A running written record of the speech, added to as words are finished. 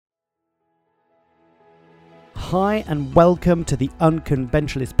Hi and welcome to the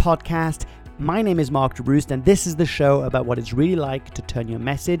Unconventionalist podcast. My name is Mark DeBruce and this is the show about what it's really like to turn your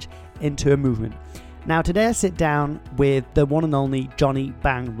message into a movement. Now today I sit down with the one and only Johnny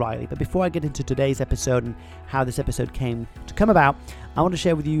BANG Reilly. But before I get into today's episode and how this episode came to come about, I want to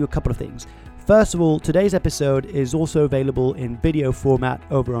share with you a couple of things. First of all, today's episode is also available in video format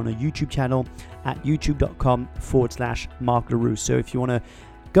over on a YouTube channel at youtube.com/Mark DeBruce. So if you want to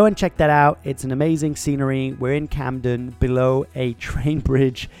go and check that out. It's an amazing scenery. We're in Camden below a train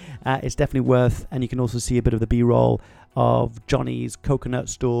bridge. It's definitely worth, and you can also see a bit of the B-roll of Johnny's coconut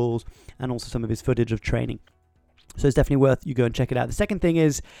stalls and also some of his footage of training. So it's definitely worth you go and check it out. The second thing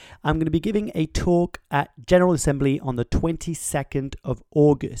is I'm going to be giving a talk at General Assembly on the 22nd of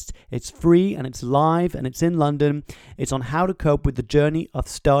August. It's free and it's live and it's in London. It's on how to cope with the journey of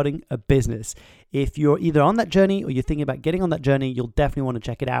starting a business. If you're either on that journey or you're thinking about getting on that journey, you'll definitely want to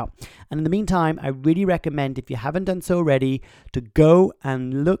check it out. And in the meantime, I really recommend, if you haven't done so already, to go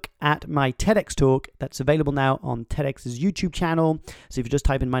and look at my TEDx talk that's available now on TEDx's YouTube channel. So if you just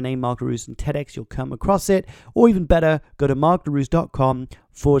type in my name, Mark DeBruce, and TEDx, you'll come across it. Or even better, go to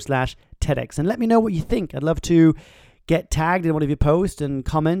markderuce.com/TEDx and let me know what you think. I'd love to get tagged in one of your posts and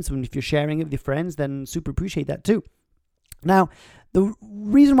comments. And if you're sharing it with your friends, then super appreciate that too. Now, the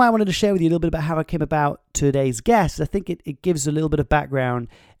reason why I wanted to share with you a little bit about how I came about today's guest, I think it gives a little bit of background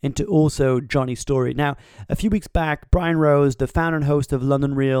into also Johnny's story. Now, a few weeks back, Brian Rose, the founder and host of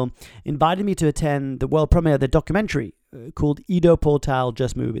London Real, invited me to attend the world premiere of the documentary called Ido Portal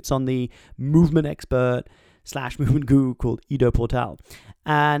Just Move. It's on the movement expert / movement guru called Ido Portal.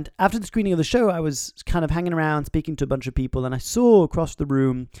 And after the screening of the show, I was kind of hanging around speaking to a bunch of people, and I saw across the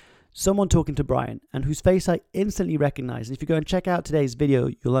room someone talking to Brian, and whose face I instantly recognized. And if you go and check out today's video,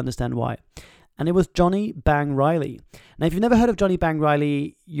 you'll understand why. And it was Johnny BANG Reilly. Now, if you've never heard of Johnny BANG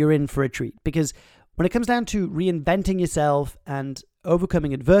Reilly, you're in for a treat, because when it comes down to reinventing yourself and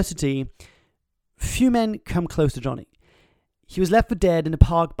overcoming adversity, few men come close to Johnny. He was left for dead in a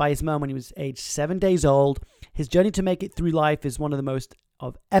park by his mum when he was aged 7 days old. His journey to make it through life is one of the most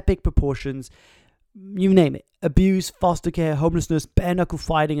of epic proportions. You name it. Abuse, foster care, homelessness, bare-knuckle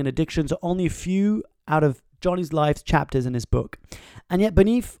fighting, and addictions are only a few out of Johnny's life's chapters in his book. And yet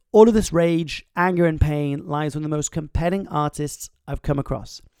beneath all of this rage, anger, and pain lies one of the most compelling artists I've come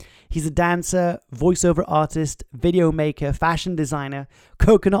across. He's a dancer, voiceover artist, video maker, fashion designer,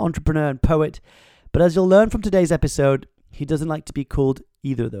 coconut entrepreneur, and poet. But as you'll learn from today's episode, he doesn't like to be called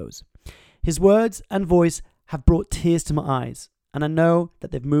either of those. His words and voice have brought tears to my eyes, and I know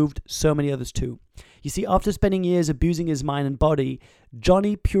that they've moved so many others too. You see, after spending years abusing his mind and body,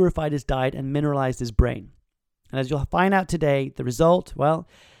 Johnny purified his diet and mineralized his brain. And as you'll find out today, the result, well,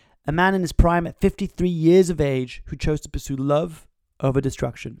 a man in his prime at 53 years of age who chose to pursue love over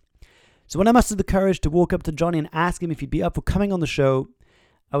destruction. So when I mustered the courage to walk up to Johnny and ask him if he'd be up for coming on the show,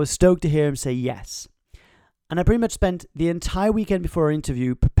 I was stoked to hear him say yes. And I pretty much spent the entire weekend before our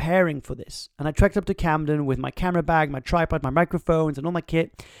interview preparing for this. And I trekked up to Camden with my camera bag, my tripod, my microphones, and all my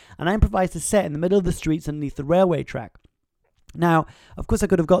kit. And I improvised a set in the middle of the streets underneath the railway track. Now, of course, I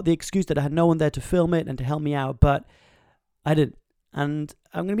could have got the excuse that I had no one there to film it and to help me out, but I didn't. And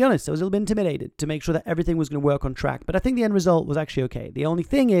I'm going to be honest, I was a little bit intimidated to make sure that everything was going to work on track. But I think the end result was actually okay. The only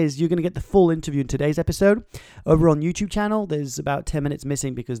thing is you're going to get the full interview in today's episode over on YouTube channel. There's about 10 minutes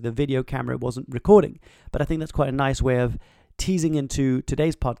missing because the video camera wasn't recording. But I think that's quite a nice way of teasing into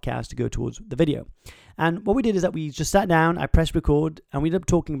today's podcast to go towards the video. And what we did is that we just sat down, I pressed record, and we ended up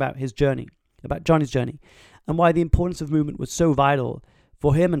talking about his journey, about Johnny's journey, and why the importance of movement was so vital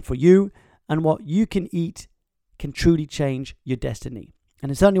for him and for you, and what you can eat can truly change your destiny.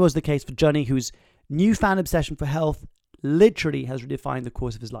 And it certainly was the case for Johnny, whose newfound obsession for health literally has redefined the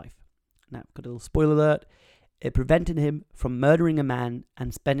course of his life. Now, got a little spoiler alert. It prevented him from murdering a man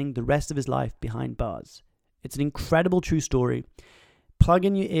and spending the rest of his life behind bars. It's an incredible true story. Plug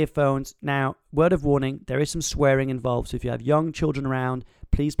in your earphones. Now, word of warning, there is some swearing involved. So if you have young children around,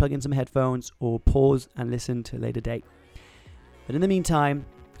 please plug in some headphones or pause and listen to a later date. But in the meantime,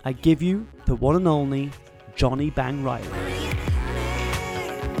 I give you the one and only Johnny BANG Reilly.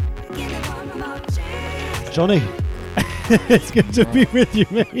 Johnny, it's good to be with you,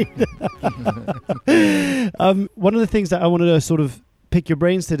 mate. One of the things that I wanted to sort of pick your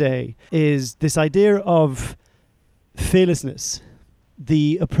brains today is this idea of fearlessness,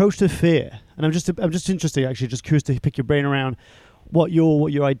 the approach to fear. And I'm just interested, actually, just curious to pick your brain around what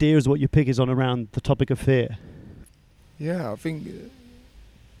your ideas, what your pick is on around the topic of fear. Yeah, I think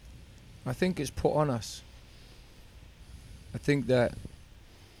it's put on us. I think that,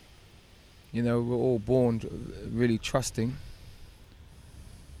 you know, we're all born really trusting,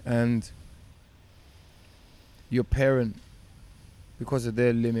 and your parent, because of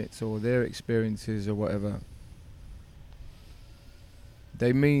their limits or their experiences or whatever,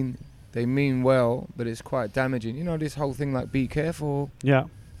 they mean well, but it's quite damaging. You know, this whole thing like be careful. Yeah.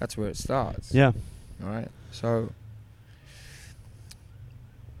 That's where it starts. Yeah. All right. So,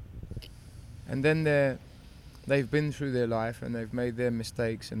 and then they've been through their life and they've made their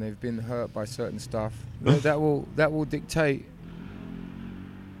mistakes and they've been hurt by certain stuff. that will dictate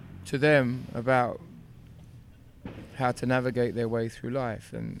to them about how to navigate their way through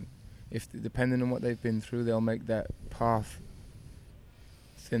life, and if depending on what they've been through, they'll make that path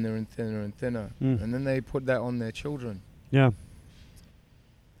thinner and thinner and thinner, and then they put that on their children. Yeah.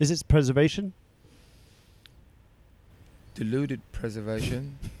 Is it preservation? Deluded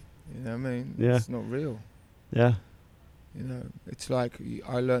preservation. You know what I mean? Yeah. It's not real. Yeah. You know, it's like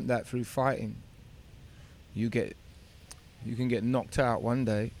I learned that through fighting. You can get knocked out one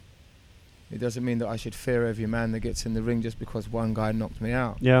day. It doesn't mean that I should fear every man that gets in the ring just because one guy knocked me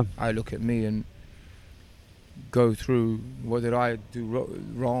out. Yeah. I look at me and go through what did I do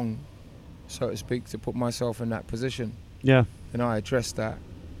wrong, so to speak, to put myself in that position. Yeah. And I address that.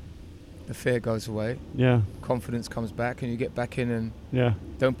 The fear goes away. Yeah. Confidence comes back, and you get back in and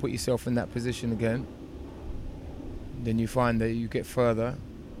don't put yourself in that position again. Then you find that you get further,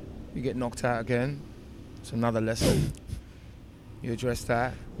 you get knocked out again. It's another lesson. You address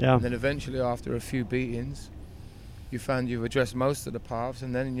that. Yeah. And then eventually, after a few beatings, you found you've addressed most of the paths,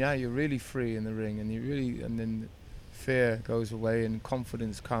 and then you're really free in the ring, and then fear goes away and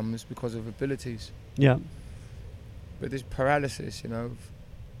confidence comes because of abilities. Yeah. But this paralysis, you know,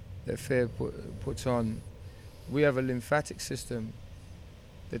 that fear puts on, we have a lymphatic system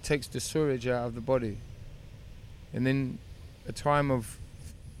that takes the sewage out of the body. And in a time of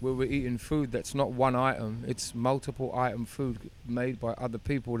where we're eating food that's not one item, it's multiple item food made by other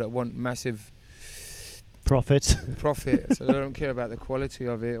people that want massive profit. So they don't care about the quality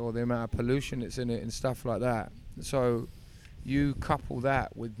of it or the amount of pollution that's in it and stuff like that. So you couple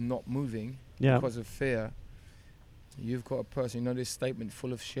that with not moving because of fear. You've got a person, you know this statement,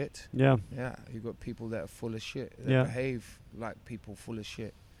 full of shit? Yeah. Yeah, you've got people that are full of shit. They behave like people full of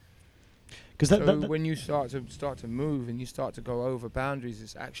shit. So when you start to move and you start to go over boundaries,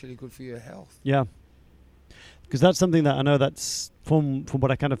 it's actually good for your health. Yeah. Because that's something that I know that's from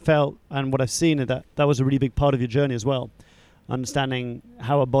what I kind of felt and what I've seen, that was a really big part of your journey as well. Understanding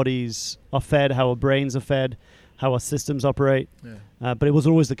how our bodies are fed, how our brains are fed, how our systems operate. Yeah. But it was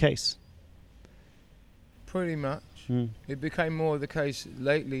always the case. Pretty much. It became more the case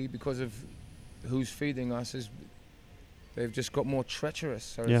lately because of who's feeding us. They've just got more treacherous.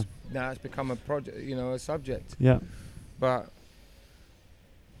 So now it's become a project, a subject. Yeah. But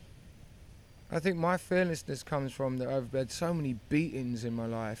I think my fearlessness comes from that I've had so many beatings in my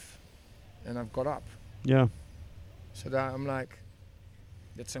life and I've got up. Yeah. So that I'm like,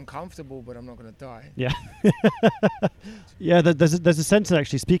 it's uncomfortable, but I'm not going to die. Yeah. Yeah, there's a sentence,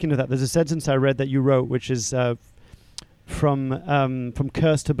 actually, speaking of that, there's a sentence I read that you wrote, which is from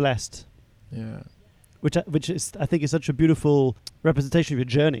cursed to blessed. Yeah. Which is, I think, is such a beautiful representation of your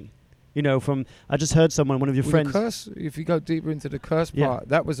journey. I just heard one of your friends. The curse, if you go deeper into the curse part,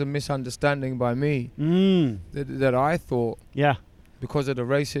 that was a misunderstanding by me. That I thought. Yeah. Because of the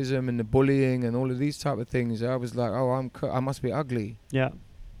racism and the bullying and all of these type of things, I was like, I must be ugly. Yeah.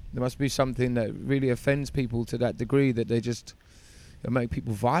 There must be something that really offends people to that degree that they make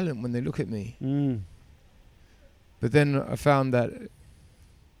people violent when they look at me. But then I found that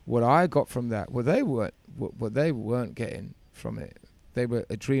what I got from that, what they weren't getting from it, they were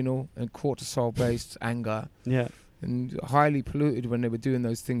adrenal and cortisol-based anger, and highly polluted when they were doing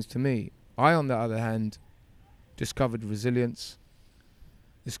those things to me. I, on the other hand, discovered resilience.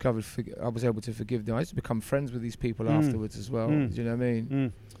 I was able to forgive them. I used to become friends with these people afterwards as well. Do you know what I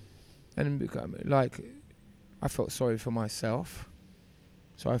mean? And I felt sorry for myself,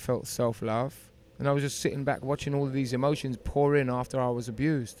 so I felt self-love. And I was just sitting back watching all of these emotions pour in after I was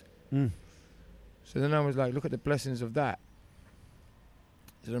abused. So then I was like, look at the blessings of that.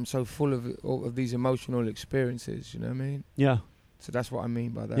 That I'm so full of all of these emotional experiences, you know what I mean? Yeah. So that's what I mean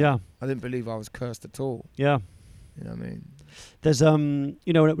by that. Yeah. I didn't believe I was cursed at all. Yeah. You know what I mean? There's, when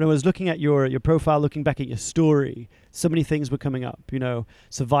I was looking at your profile, looking back at your story, so many things were coming up,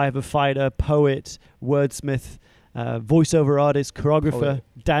 survivor, fighter, poet, wordsmith, voiceover artist, choreographer,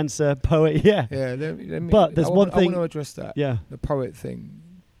 dancer, poet, yeah. Yeah, let me, but there's one thing. I want to address that, the poet thing.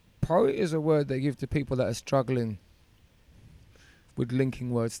 Poet is a word they give to people that are struggling with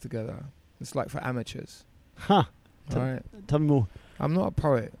linking words together. It's like for amateurs. Huh. Right? Tell me more. I'm not a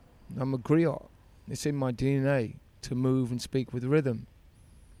poet. I'm a griot. It's in my DNA to move and speak with rhythm.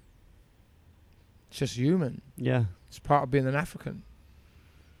 It's just human. Yeah. It's part of being an African.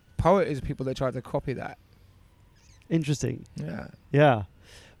 Poet is people that try to copy that. Interesting. Yeah. Yeah.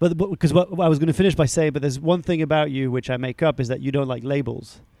 But because what I was going to finish by saying, but there's one thing about you which I make up is that you don't like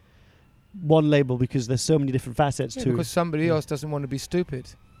labels. One label, because there's so many different facets to. Because somebody else doesn't want to be stupid.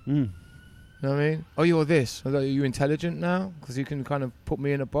 Mm. You know what I mean? Oh, you're this. Are you intelligent now? Because you can kind of put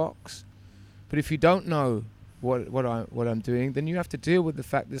me in a box. But if you don't know what I'm doing, then you have to deal with the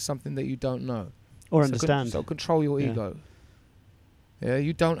fact there's something that you don't know. Or understand. So control your ego. Yeah,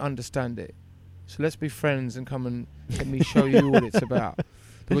 you don't understand it. So let's be friends and come and let me show you what it's about.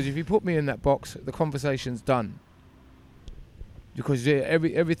 Because if you put me in that box, the conversation's done. Because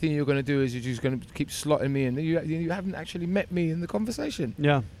everything you're going to do is you're just going to keep slotting me in. You haven't actually met me in the conversation.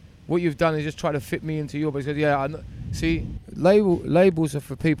 Yeah. What you've done is just try to fit me into your box. See, labels are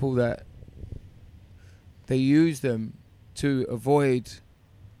for people that they use them to avoid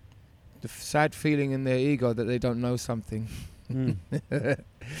the sad feeling in their ego that they don't know something. Mm.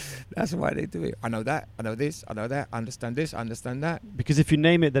 That's why they do it. I know that. I know this. I know that. I understand this. I understand that. Because if you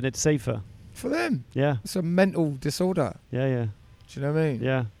name it, then it's safer. For them. Yeah. It's a mental disorder. Yeah, yeah. Do you know what I mean?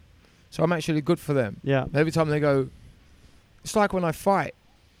 Yeah. So I'm actually good for them. Yeah. Every time they go, it's like when I fight.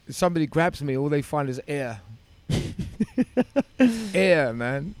 If somebody grabs me, all they find is air. Air,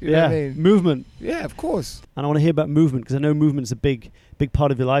 man. You know what I mean? Movement. Yeah, of course. And I want to hear about movement, because I know movement's a big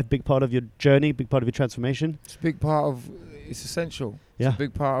part of your life, big part of your journey, big part of your transformation. It's a big part of. It's essential. Yeah. It's a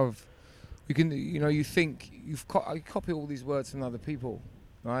big part of. You can, you think you copy all these words from other people,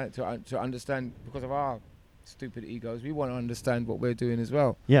 right? To understand, because of our stupid egos, we want to understand what we're doing as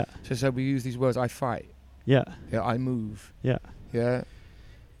well. Yeah. So we use these words. I fight. Yeah. Yeah. I move. Yeah. Yeah.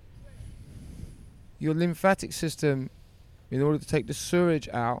 Your lymphatic system, in order to take the sewage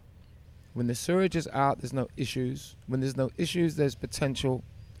out, when the sewage is out, there's no issues. When there's no issues, there's potential,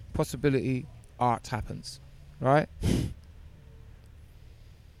 possibility, art happens, right? It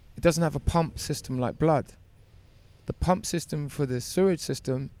doesn't have a pump system like blood. The pump system for the sewage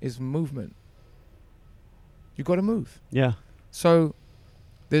system is movement. You got to move. Yeah. So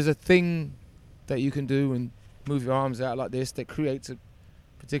there's a thing that you can do and move your arms out like this that creates a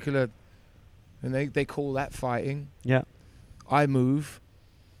particular, and they call that fighting. Yeah. I move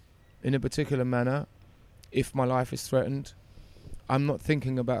in a particular manner. If my life is threatened, I'm not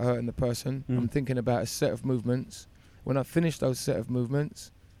thinking about hurting the person. I'm thinking about a set of movements. When I finish those set of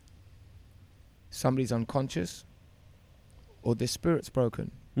movements, somebody's unconscious or their spirit's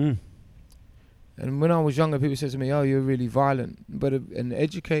broken. And when I was younger, people said to me, oh, you're really violent. But an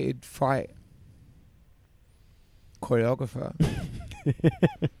educated fight choreographer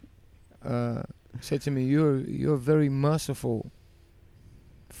said to me, you're a very merciful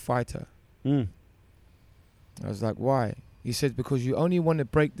fighter. I was like, why? He said, because you only want to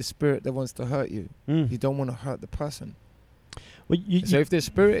break the spirit that wants to hurt you. You don't want to hurt the person. Well, so if their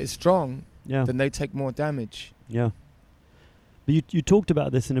spirit is strong, then they take more damage. Yeah. But you talked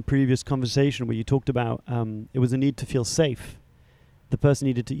about this in a previous conversation where you talked about it was a need to feel safe. The person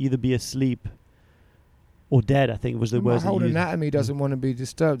needed to either be asleep or dead, I think was the words. My whole anatomy doesn't want to be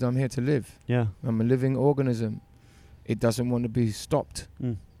disturbed. I'm here to live. Yeah. I'm a living organism. It doesn't want to be stopped.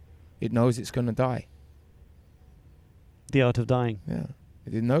 It knows it's going to die. The art of dying. Yeah.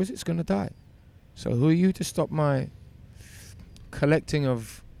 It knows it's going to die. So who are you to stop my collecting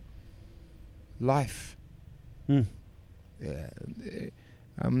of life? Yeah.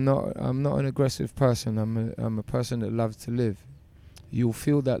 I'm not an aggressive person. I'm a person that loves to live. You'll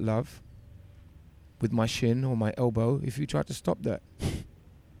feel that love with my shin or my elbow if you try to stop that.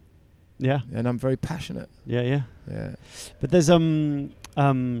 Yeah. And I'm very passionate. Yeah. Yeah. But there's something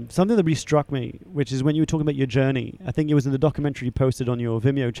that really struck me, which is when you were talking about your journey. I think it was in the documentary you posted on your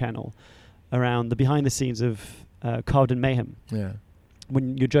Vimeo channel around the behind the scenes of Carved in Mayhem. Yeah.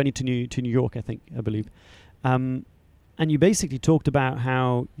 When your journey to New York, I believe. And you basically talked about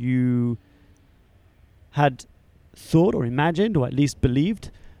how you had thought or imagined or at least believed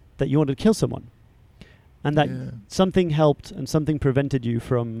that you wanted to kill someone. And that something helped and something prevented you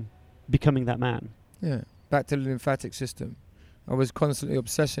from becoming that man. Yeah. Back to the lymphatic system. I was constantly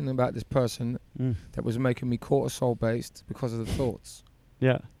obsessing about this person that was making me cortisol based because of the thoughts.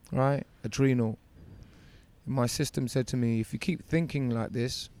 Yeah. Right? Adrenal. My system said to me, if you keep thinking like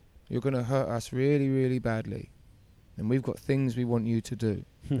this, you're going to hurt us really, really badly. And we've got things we want you to do.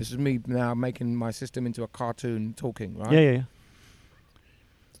 This is me now making my system into a cartoon talking, right? Yeah.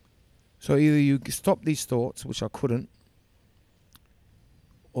 So either you stop these thoughts, which I couldn't,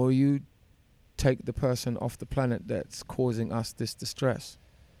 or you take the person off the planet that's causing us this distress.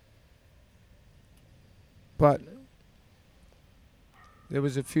 But there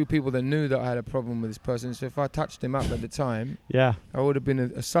was a few people that knew that I had a problem with this person. So if I touched him up at the time, I would have been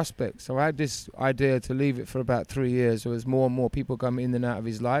a suspect. So I had this idea to leave it for about 3 years. There was more and more people coming in and out of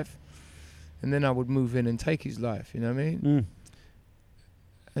his life. And then I would move in and take his life, you know what I mean?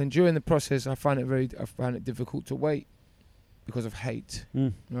 And during the process, I found it difficult to wait because of hate,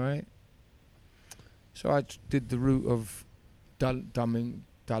 right? So I did the route of dulling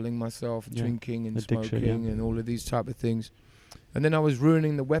myself, drinking and addiction, smoking and all of these type of things. And then I was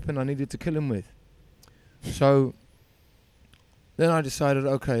ruining the weapon I needed to kill him with. So then I decided,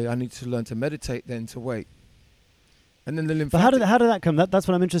 okay, I need to learn to meditate then to wait. And then the lymphatic... But how did that come? That's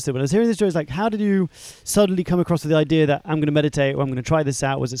what I'm interested in. When I was hearing this story, it's like, how did you suddenly come across with the idea that I'm going to meditate or I'm going to try this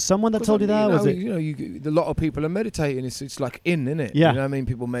out? Was it someone that told you that? Was it? A lot of people are meditating. It's like isn't it? Yeah. You know what I mean?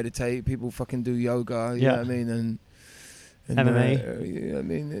 People meditate. People fucking do yoga. You know what I mean? And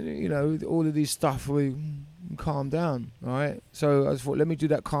MMA. All of these stuff. We calm down, right? So I thought, let me do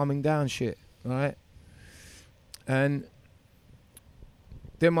that calming down shit, right? And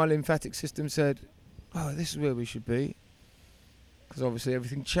then my lymphatic system said, oh, this is where we should be, because obviously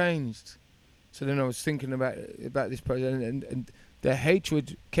everything changed. So then I was thinking about this person, and the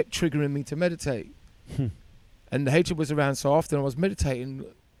hatred kept triggering me to meditate. And the hatred was around so often, I was meditating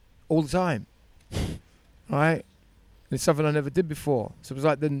all the time, right? And it's something I never did before. So it was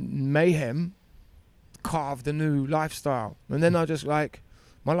like the mayhem carved a new lifestyle. And then I just like,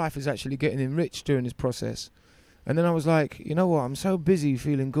 my life is actually getting enriched during this process. And then I was like, you know what, I'm so busy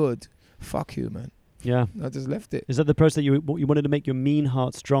feeling good. Fuck you, man. Yeah. I just left it. Is that the process that you wanted to make your mean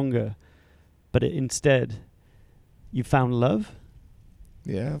heart stronger, but instead you found love?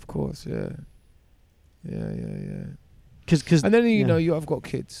 Yeah, of course, yeah. Yeah. Cause and then, I've got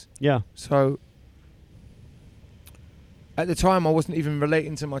kids. Yeah. So at the time I wasn't even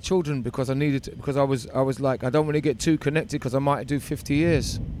relating to my children because I was like, I don't want to get too connected because I might do 50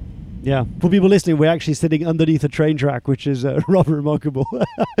 years. Yeah, for people listening, we're actually sitting underneath a train track, which is rather remarkable.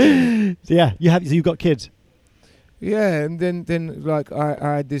 Yeah, you've got kids. Yeah, and then like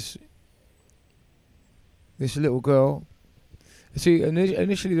I had this little girl. See,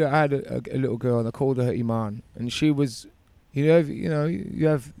 initially I had a little girl, and I called her Iman, and she was, you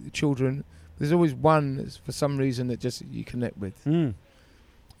have children. There's always one that's for some reason that just you connect with, and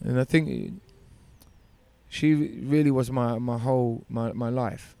I think she really was my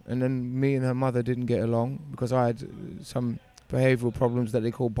life. And then me and her mother didn't get along because I had some behavioural problems that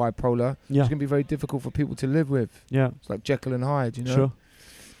they call bipolar. Yeah. It's going to be very difficult for people to live with. Yeah. It's like Jekyll and Hyde, Sure.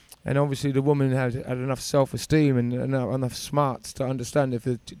 And obviously the woman had enough self-esteem and enough smarts to understand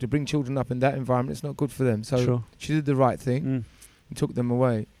to bring children up in that environment, it's not good for them. So she did the right thing and took them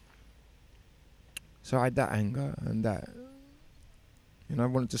away. So I had that anger and that... I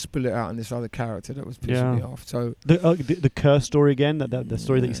wanted to spill it out on this other character that was pissing me off. So the curse story again, the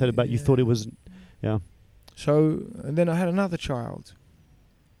story that you said about you thought it was, So and then I had another child,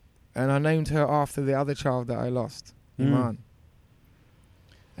 and I named her after the other child that I lost, Iman.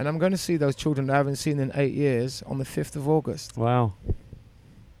 And I'm going to see those children that I haven't seen in 8 years on the 5th of August. Wow.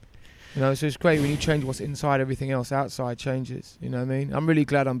 So it's great when you change what's inside, everything else outside changes. You know what I mean? I'm really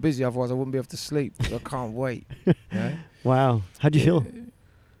glad I'm busy, otherwise I wouldn't be able to sleep. I can't wait. Wow. How do you feel?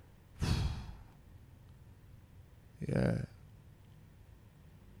 Yeah.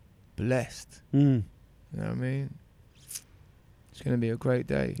 Blessed. You know what I mean? It's going to be a great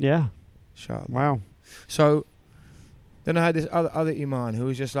day. Yeah. Inshallah. Wow. So then I had this other Iman who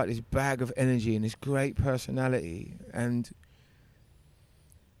was just like this bag of energy and this great personality. And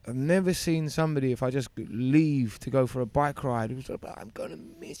I've never seen somebody, if I just leave to go for a bike ride, who's like, I'm going to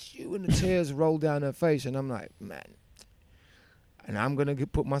miss you. And the tears roll down her face. And I'm like, man. And I'm going to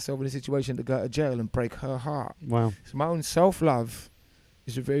put myself in a situation to go to jail and break her heart. Wow. So my own self-love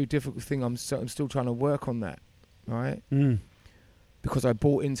is a very difficult thing. I'm still trying to work on that, right? Because I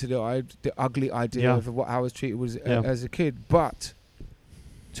bought into the ugly idea of what I was treated as a kid. But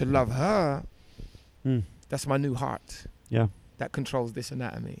to love her, that's my new heart. Yeah. That controls this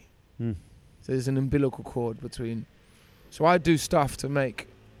anatomy. So there's an umbilical cord between. So I do stuff to make.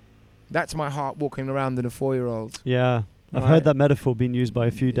 That's my heart walking around in a 4-year-old. Yeah. I've heard that metaphor being used by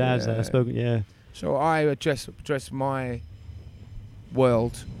a few dads that I've spoken. Yeah. So I address my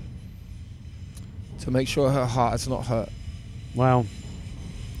world to make sure her heart is not hurt. Wow.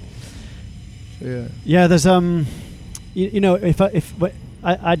 Yeah. Yeah. There's if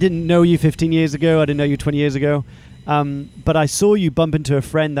I didn't know you 15 years ago, I didn't know you 20 years ago, but I saw you bump into a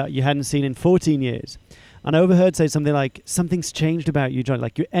friend that you hadn't seen in 14 years, and I overheard say something like, "Something's changed about you, John.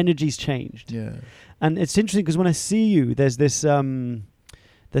 Like your energy's changed." Yeah. And it's interesting because when I see you, there's this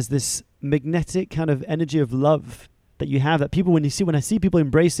magnetic kind of energy of love that you have, that people, when I see people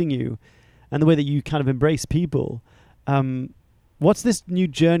embracing you and the way that you kind of embrace people, what's this new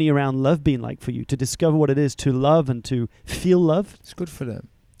journey around love been like for you, to discover what it is to love and to feel love? It's good for them.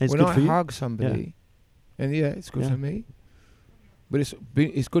 It's when good I for you? hug somebody, and it's good for me, but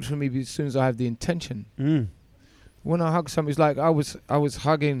it's good for me as soon as I have the intention. When I hug somebody, it's like I was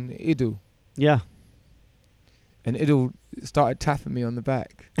hugging Idul. Yeah. And Idul started tapping me on the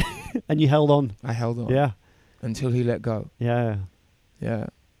back. And you held on. I held on. Yeah. Until he let go. Yeah. Yeah.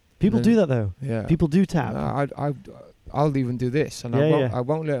 People do that though. Yeah. People do tap. I'll even do this, and I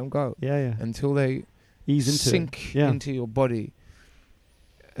won't let them go. Yeah, yeah. Until they sink into your body,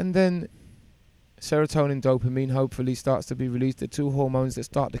 and then serotonin, dopamine, hopefully starts to be released. The two hormones that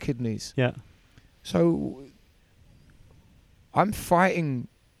start the kidneys. Yeah. So I'm fighting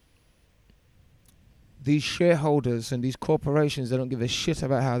these shareholders and these corporations that don't give a shit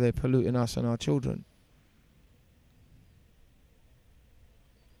about how they're polluting us and our children.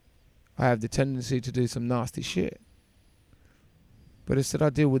 I have the tendency to do some nasty shit. But instead I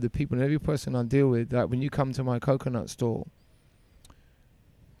deal with the people, and every person I deal with, like when you come to my coconut store,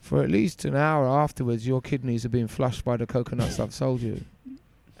 for at least an hour afterwards, your kidneys are being flushed by the coconuts I've sold you.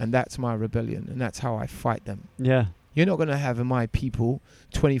 And that's my rebellion, and that's how I fight them. Yeah. You're not going to have my people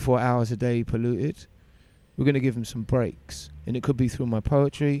 24 hours a day polluted. We're going to give them some breaks. And it could be through my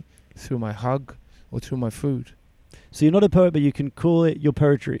poetry, through my hug, or through my food. So you're not a poet, but you can call it your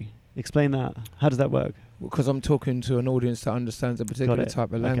poetry. Explain that. How does that work? Because I'm talking to an audience that understands a particular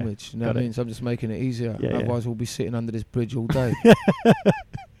type of language. You know what I mean? So I'm just making it easier. Otherwise, we'll be sitting under this bridge all day.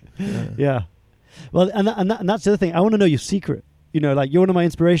 Yeah. Well, and that's the other thing. I want to know your secret. You know, like, you're one of my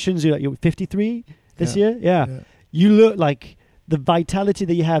inspirations. You're 53 this year. Yeah. You look like the vitality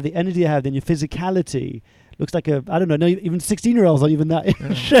that you have, the energy you have, then your physicality looks like I don't know, even 16-year-olds aren't even that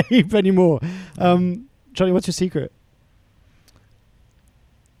in shape anymore. Johnny, what's your secret?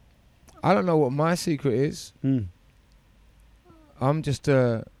 I don't know what my secret is. I'm just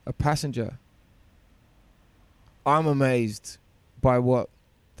a passenger. I'm amazed by what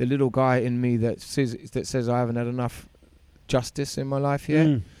the little guy in me that says I haven't had enough justice in my life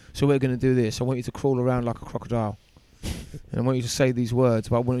yet. So we're going to do this. I want you to crawl around like a crocodile. And I want you to say these words,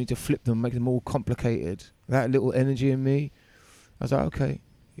 but I want you to flip them, make them all complicated. That little energy in me, I was like, okay,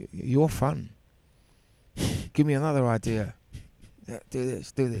 you're fun. Give me another idea. Do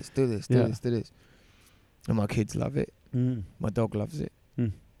this. And my kids love it. My dog loves it.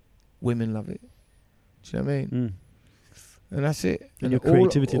 Women love it. Do you know what I mean? And that's it. And your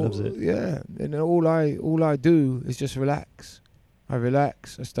creativity loves it. Yeah. And all I do is just relax. I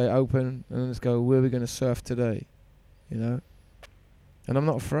relax, I stay open, and then let's go, where are we going to surf today? You know? And I'm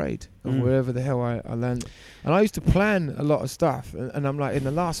not afraid of wherever the hell I land. And I used to plan a lot of stuff, and I'm like, in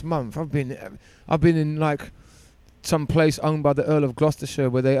the last month, I've been in like some place owned by the Earl of Gloucestershire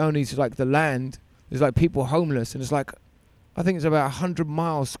where they own like the land. There's like people homeless, and it's like, I think it's about 100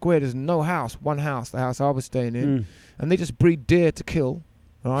 miles square. There's no house, one house, the house I was staying in. And they just breed deer to kill,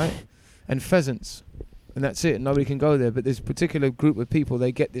 right? And pheasants. And that's it. Nobody can go there. But there's a particular group of people,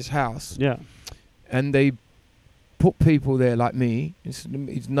 they get this house. Yeah. And they put people there like me. It's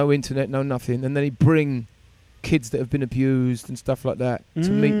no internet, no nothing. And then they bring kids that have been abused and stuff like that to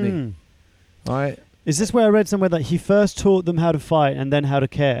meet me. Right? Is this where I read somewhere that he first taught them how to fight and then how to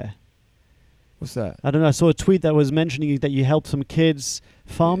care? What's that? I don't know. I saw a tweet that was mentioning that you helped some kids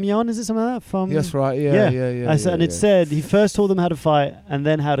farm yarn. Is it something like that? That's right. Yeah. It said he first taught them how to fight and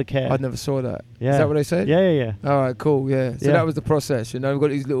then how to care. I never saw that. Yeah. Is that what they said? Yeah. All right, cool. Yeah. So that was the process. You know, we've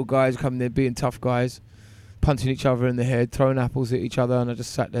got these little guys coming there being tough guys, punching each other in the head, throwing apples at each other, and I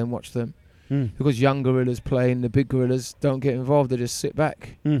just sat there and watched them. Because young gorillas play and the big gorillas don't get involved. They just sit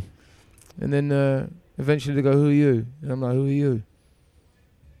back. And then eventually they go, "Who are you?" And I'm like, "Who are you?"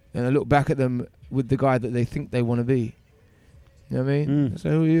 And I look back at them with the guy that they think they want to be. You know what I mean? I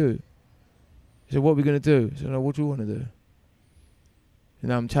said, "Who are you?" He said, "What are we going to do?" I said, "No, what do you want to do?" And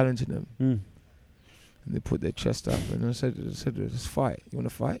now I'm challenging them. And they put their chest up, and I said, "Let's fight. You want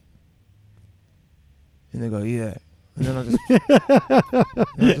to fight?" And they go, "Yeah." And then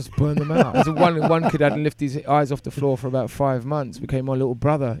I just burned them out. So one kid hadn't lifted his eyes off the floor for about 5 months, became my little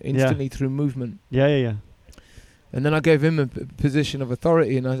brother instantly through movement. Yeah. And then I gave him a position of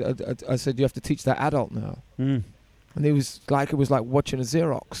authority, and I said, "You have to teach that adult now." And it was like watching a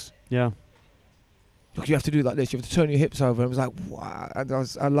Xerox. Yeah. Look, you have to do like this. You have to turn your hips over. And it was like, wow.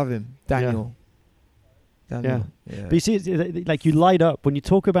 I love him, Daniel. Yeah. But you see, it's like you light up when you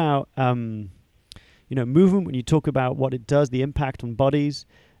talk about, movement. When you talk about what it does, the impact on bodies,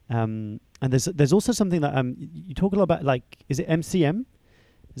 and there's also something that you talk a lot about. Like, is it MCM?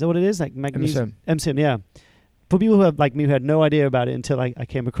 Is that what it is? Like magnesium. MCM. Yeah. for people who have like me who had no idea about it until I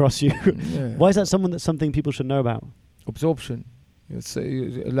came across you. Yeah. Why is that something people should know about? Absorption.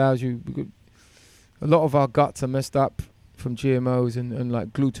 It allows you. A lot of our guts are messed up from GMOs and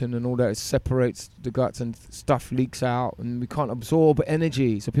like gluten and all that. It separates the guts and stuff leaks out, and we can't absorb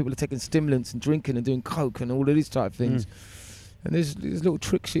energy. So people are taking stimulants and drinking and doing coke and all of these type of things. And there's little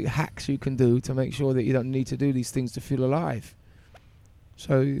tricks, hacks you can do to make sure that you don't need to do these things to feel alive.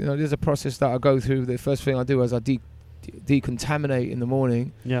 So there's a process that I go through. The first thing I do is I decontaminate in the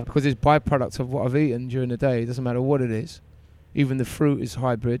morning, because it's byproducts of what I've eaten during the day. It doesn't matter what it is. Even the fruit is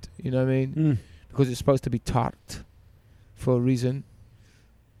hybrid. You know what I mean? Because it's supposed to be tart for a reason,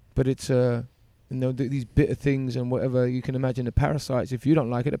 but it's these bitter things and whatever. You can imagine the parasites. If you don't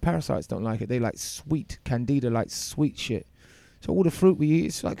like it, the parasites don't like it. They like sweet. Candida likes sweet shit. So all the fruit we eat,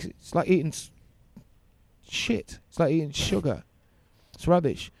 it's like eating shit. It's like eating sugar. It's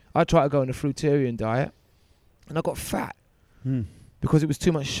rubbish. I tried to go on a fruitarian diet, and I got fat because it was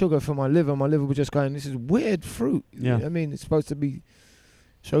too much sugar for my liver. My liver was just going, this is weird fruit. You know what I mean? It's supposed to be.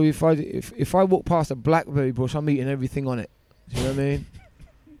 So if I walk past a blackberry bush, I'm eating everything on it. Do you know what I mean?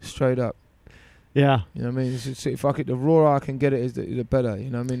 Straight up. Yeah. You know what I mean? If the rawer I can get it, the better.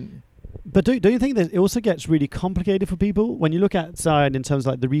 You know what I mean? But don't you think that it also gets really complicated for people when you look outside in terms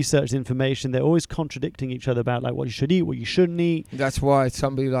of like the research, the information? They're always contradicting each other about like what you should eat, what you shouldn't eat. That's why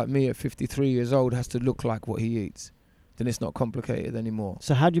somebody like me at 53 years old has to look like what he eats. Then it's not complicated anymore.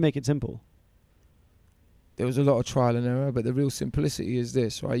 So how do you make it simple? There was a lot of trial and error, but the real simplicity is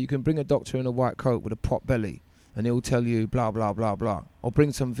this, right? You can bring a doctor in a white coat with a pot belly, and he'll tell you blah, blah, blah, blah. Or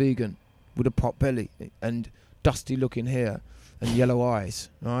bring some vegan with a pot belly and dusty looking hair and yellow eyes,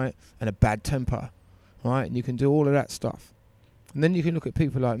 right? And a bad temper, right? And you can do all of that stuff. And then you can look at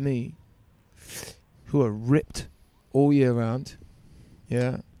people like me who are ripped all year round,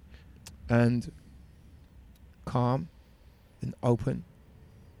 and calm and open.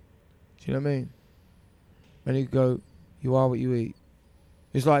 Do you know what I mean? And you go, you are what you eat.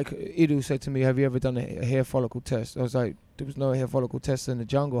 It's like Idu said to me, have you ever done a hair follicle test? I was like, there was no hair follicle test in the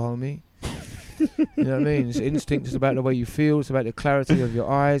jungle, homie. You know what I mean? It's instinct. It's about the way you feel. It's about the clarity of your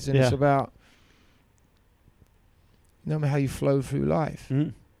eyes. And it's about, how you flow through life.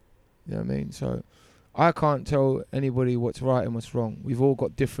 You know what I mean? So I can't tell anybody what's right and what's wrong. We've all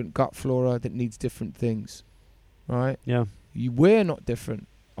got different gut flora that needs different things, right? Yeah. We're not different.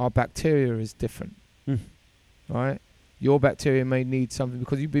 Our bacteria is different. Right? Your bacteria may need something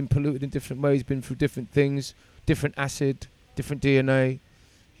because you've been polluted in different ways, been through different things, different acid, different DNA. You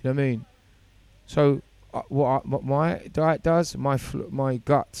know what I mean? So what my diet does, my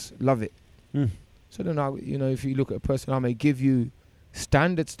guts love it. So then if you look at a person, I may give you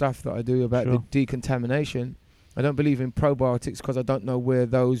standard stuff that I do about the decontamination. I don't believe in probiotics because I don't know where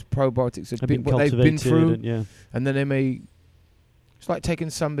those probiotics have been, what they've been through. And then they may. It's like taking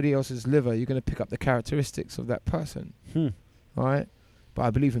somebody else's liver. You're going to pick up the characteristics of that person, right? But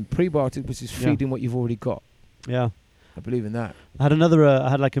I believe in prebiotics, which is feeding what you've already got. Yeah, I believe in that. I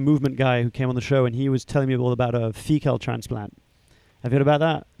had like a movement guy who came on the show, and he was telling me all about a fecal transplant. Have you heard about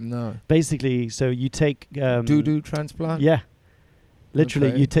that? No. Basically, so you take doo-doo transplant. Yeah,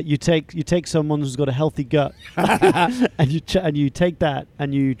 literally, you take someone who's got a healthy gut, and you take that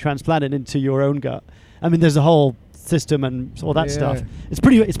and you transplant it into your own gut. I mean, there's a whole system and all that stuff. It's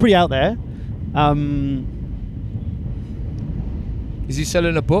pretty out there. Is he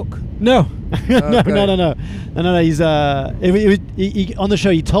selling a book? No. No. He's he on the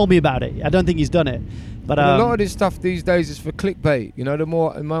show. He told me about it. I don't think he's done it. But a lot of this stuff these days is for clickbait. The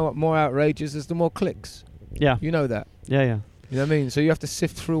more outrageous is the more clicks. Yeah. You know that. Yeah. You know what I mean? So you have to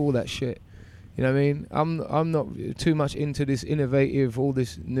sift through all that shit. You know what I mean? I'm not too much into this innovative, all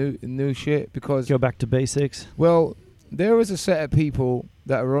this new shit because... Go back to basics. Well, there was a set of people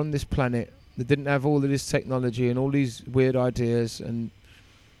that are on this planet that didn't have all of this technology and all these weird ideas, and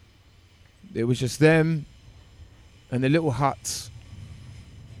it was just them and their little huts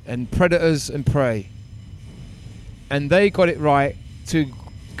and predators and prey. And they got it right to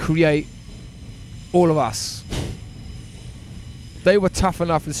create all of us. They were tough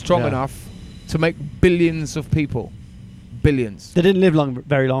enough and strong enough to make billions of people. Billions. They didn't live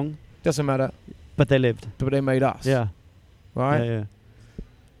very long. Doesn't matter. But they lived. But they made us. Yeah. Right? Yeah.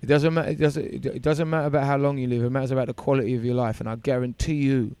 It doesn't matter. It doesn't matter about how long you live. It matters about the quality of your life. And I guarantee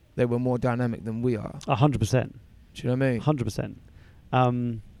you, they were more dynamic than we are. 100%. Do you know what I mean? 100%.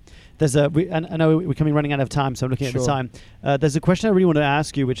 I know we're running out of time, so I'm looking at the time. There's a question I really want to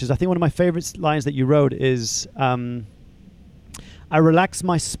ask you, which is, I think one of my favorite lines that you wrote is, I relax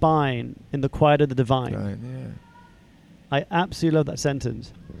my spine in the quiet of the divine. Right, yeah. I absolutely love that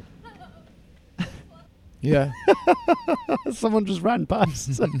sentence. Yeah. Someone just ran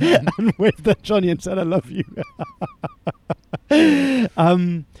past and waved at Johnny and said, "I love you."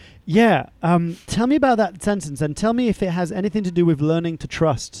 Tell me about that sentence and tell me if it has anything to do with learning to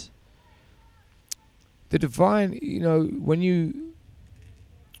trust. The divine,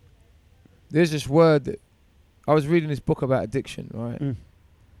 there's this word that I was reading this book about addiction, right?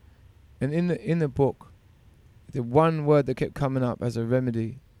 And in the book, the one word that kept coming up as a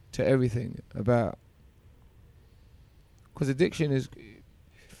remedy to everything about, because addiction is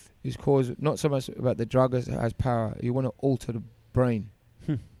caused not so much about the drug as it has power. You want to alter the brain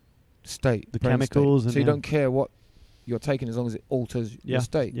state, the chemicals, state. So you don't care what you're taking as long as it alters your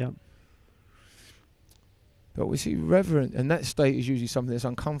state. Yeah. But we see reverent, and that state is usually something that's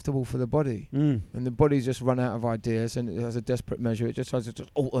uncomfortable for the body. And the body's just run out of ideas, and it has a desperate measure. It just tries to just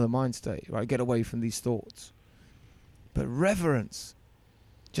alter the mind state, right? Get away from these thoughts. But reverence,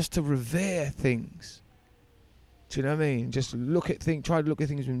 just to revere things. Do you know what I mean? Just try to look at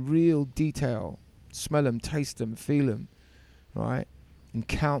things in real detail. Smell them, taste them, feel them, right? And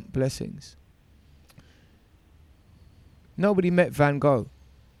count blessings. Nobody met Van Gogh.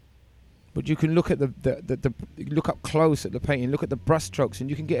 But you can look at look up close at the painting, look at the brushstrokes, and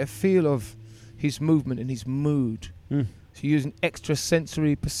you can get a feel of his movement and his mood. So you use an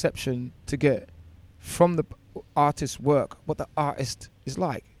extrasensory perception to get from the artist's work what the artist is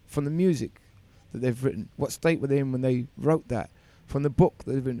like, from the music that they've written, what state were they in when they wrote that, from the book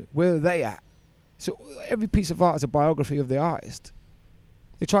that they've written, where are they at? So every piece of art is a biography of the artist.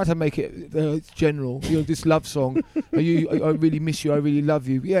 They try to make it general, this love song. I really miss you, I really love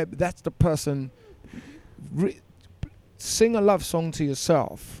you. Yeah, but that's the person. Sing a love song to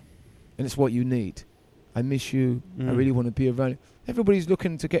yourself, and it's what you need. I miss you, I really want to be around you. Everybody's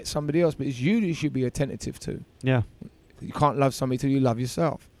looking to get somebody else, but it's you should be attentive to. Yeah. You can't love somebody till you love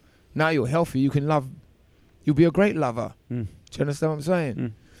yourself. Now you're healthy, you'll be a great lover. Do you understand what I'm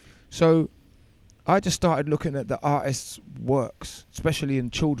saying? So I just started looking at the artist's works, especially in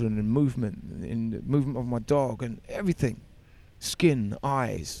children and movement, in the movement of my dog and everything. Skin,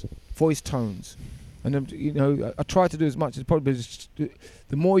 eyes, voice tones. And I try to do as much as possible.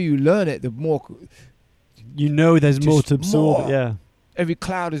 The more you learn it, the more there's more to absorb. Yeah. Every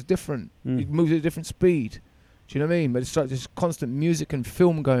cloud is different. It moves at a different speed. Do you know what I mean? But it's like this constant music and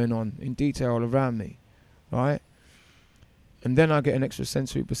film going on in detail around me, right? And then I get an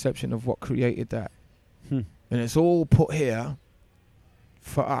extrasensory perception of what created that. And it's all put here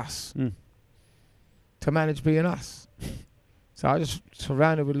for us to manage being us. So I just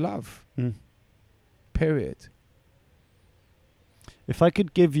surrounded with love. Period. If I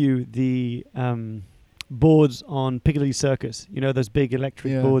could give you the boards on Piccadilly Circus, those big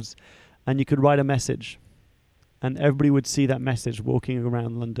electric boards, and you could write a message, and everybody would see that message walking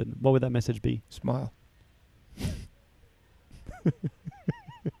around London, what would that message be? Smile.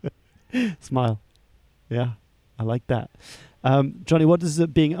 Smile. Yeah, I like that. Johnny, what does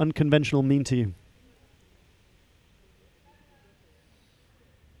being unconventional mean to you?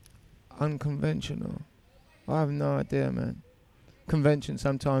 Unconventional? I have no idea, man. Convention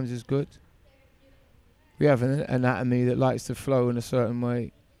sometimes is good. We have an anatomy that likes to flow in a certain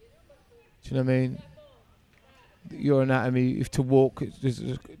way. Do you know what I mean? Your anatomy, if to walk,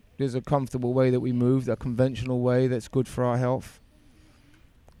 there's a comfortable way that we move, that conventional way that's good for our health.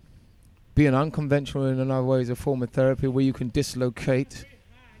 Being unconventional in another way is a form of therapy where you can dislocate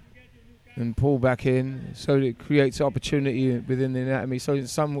and pull back in, so it creates opportunity within the anatomy. So in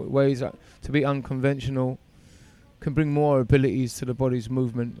some ways, to be unconventional can bring more abilities to the body's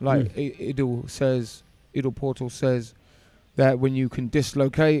movement. Like Idil Portal says that when you can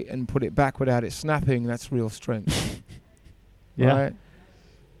dislocate and put it back without it snapping, that's real strength. Right?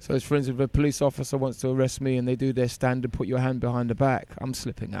 So for instance, if a police officer wants to arrest me and they do their standard put your hand behind the back, I'm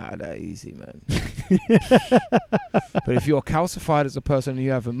slipping out of that easy, man. But if you're calcified as a person and you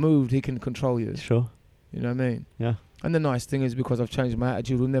haven't moved, he can control you. Sure. You know what I mean? Yeah. And the nice thing is, because I've changed my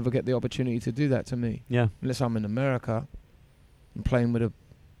attitude, he'll never get the opportunity to do that to me. Yeah. Unless I'm in America and playing with a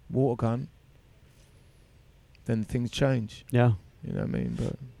water gun, then things change. Yeah. You know what I mean?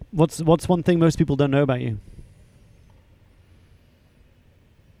 But what's one thing most people don't know about you?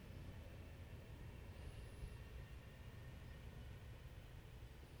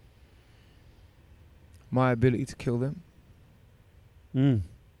 My ability to kill them.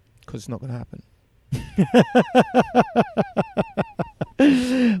 Because it's not going to happen.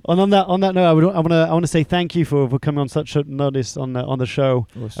 On that note, I want to say thank you for coming on such short notice on the show.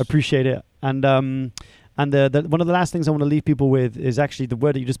 I appreciate it. And one of the last things I want to leave people with is actually the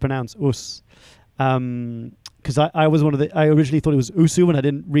word that you just pronounced, us. because I was I originally thought it was Usu and I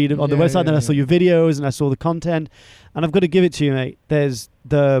didn't read it on the website. Then I saw your videos and I saw the content, and I've got to give it to you, mate. There's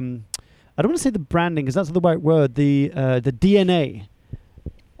the I don't want to say the branding because that's not the right word. The DNA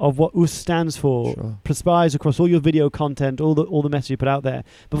of what US stands for perspires across all your video content, all the message you put out there.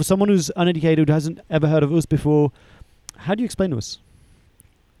 But for someone who's uneducated, who hasn't ever heard of US before, how do you explain to us?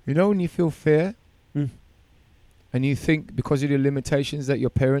 You know when you feel fear and you think because of the limitations that your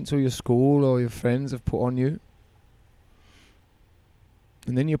parents or your school or your friends have put on you,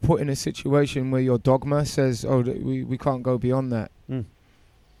 and then you're put in a situation where your dogma says, oh, we can't go beyond that.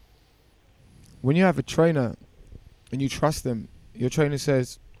 When you have a trainer and you trust them, your trainer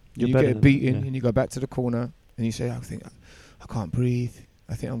says, you get a beating and you go back to the corner and you say, I think I can't breathe.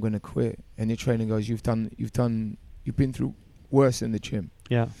 I think I'm going to quit. And your trainer goes, you've been through worse in the gym.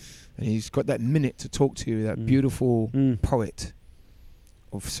 Yeah. And he's got that minute to talk to you, that beautiful poet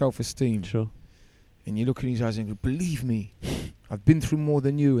of self-esteem. Sure. And you look in his eyes and go, believe me, I've been through more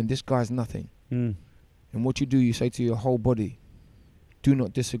than you and this guy's nothing. And what you do, you say to your whole body, do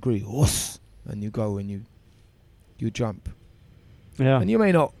not disagree. And you go and you jump. Yeah. And you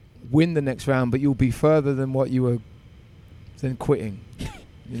may not win the next round, but you'll be further than what you were then quitting.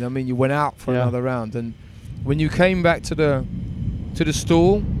 You know what I mean? You went out for another round, and when you came back to the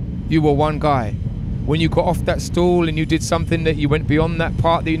stool, you were one guy. When you got off that stool and you did something that you went beyond that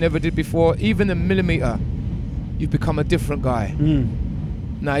part that you never did before, even a millimeter, you've become a different guy.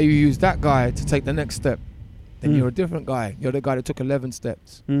 Now you use that guy to take the next step. Then you're a different guy. You're the guy that took 11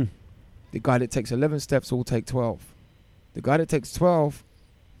 steps. The guy that takes 11 steps will take 12. The guy that takes 12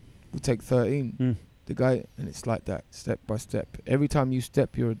 will take 13. The guy, and it's like that, step by step. Every time you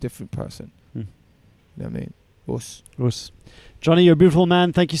step, you're a different person. You know what I mean? Us. Johnny, you're a beautiful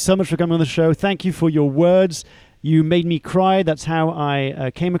man. Thank you so much for coming on the show. Thank you for your words. You made me cry. That's how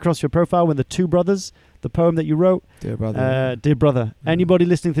I came across your profile with the Two Brothers, the poem that you wrote. Dear brother. Dear brother. Anybody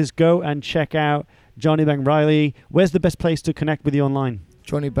listening to this, go and check out Johnny BANG Reilly. Where's the best place to connect with you online?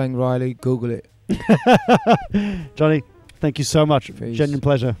 Johnny BANG Reilly. Google it. Johnny, thank you so much. Peace. Genuine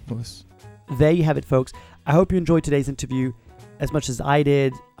pleasure. There you have it, folks. I hope you enjoyed today's interview as much as I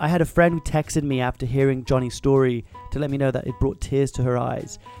did. I had a friend who texted me after hearing Johnny's story to let me know that it brought tears to her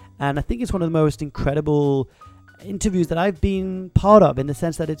eyes. And I think it's one of the most incredible interviews that I've been part of, in the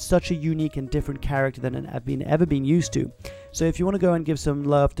sense that it's such a unique and different character than I've ever been used to. So if you want to go and give some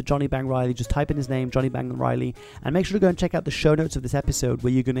love to Johnny BANG Reilly, just type in his name, Johnny BANG Reilly, and make sure to go and check out the show notes of this episode,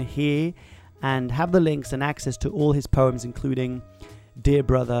 where you're going to hear and have the links and access to all his poems, including Dear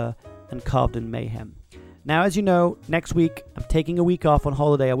Brother and Carved in Mayhem. Now, as you know, next week I'm taking a week off on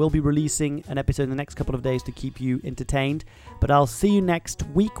holiday. I will be releasing an episode in the next couple of days to keep you entertained. But I'll see you next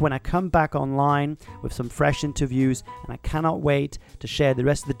week when I come back online with some fresh interviews. And I cannot wait to share the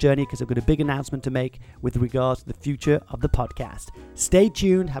rest of the journey, because I've got a big announcement to make with regards to the future of the podcast. Stay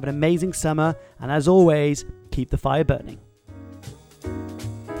tuned, have an amazing summer, and as always, keep the fire burning.